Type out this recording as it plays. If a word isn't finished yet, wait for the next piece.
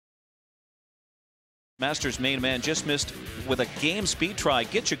Masters main man just missed with a game speed try.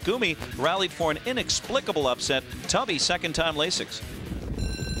 Gitchagumi rallied for an inexplicable upset. Tubby second time Lasix.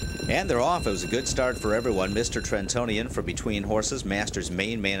 And they're off. It was a good start for everyone. Mr. Trentonian for between horses. Masters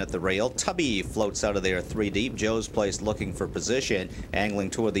main man at the rail. Tubby floats out of there 3 deep. Joe's Place looking for position.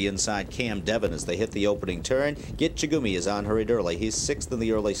 Angling toward the inside. Cam Devon as they hit the opening turn. Gitchagumi is on hurried early. He's 6th in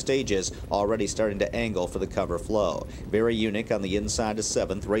the early stages. Already starting to angle for the cover flow. Very Unique on the inside is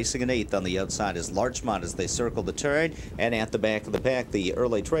 7th. Racing an 8th on the outside is Larchmont as they circle the turn. And at the back of the pack, the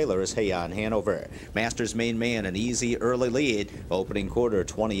early trailer is Hayon Hanover. Masters main man an easy early lead. Opening quarter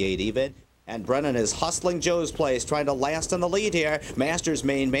 28 even. And Brennan is hustling Joe's Place, trying to last on the lead here. Masters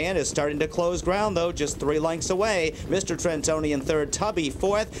main man is starting to close ground, though, just 3 lengths away. Mr. Trentonian 3rd, Tubby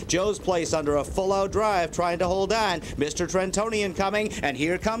 4th. Joe's Place under a full-out drive, trying to hold on. Mr. Trentonian coming, and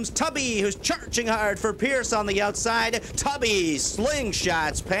here comes Tubby, who's charging hard for Pierce on the outside. Tubby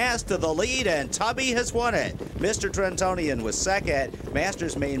slingshots past to the lead, and Tubby has won it. Mr. Trentonian was 2nd.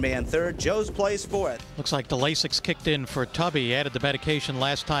 Masters main man 3rd. Joe's Place 4th. Looks like the Lasix kicked in for Tubby. Added the medication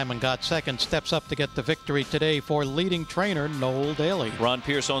last time and got 2nd. Steps up to get the victory today for leading trainer Noel Daly. Ron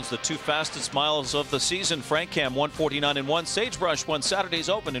Pierce owns the 2 fastest miles of the season. Frank Cam 1:49.1. Sagebrush won Saturday's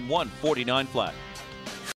Open in 1:49 flat.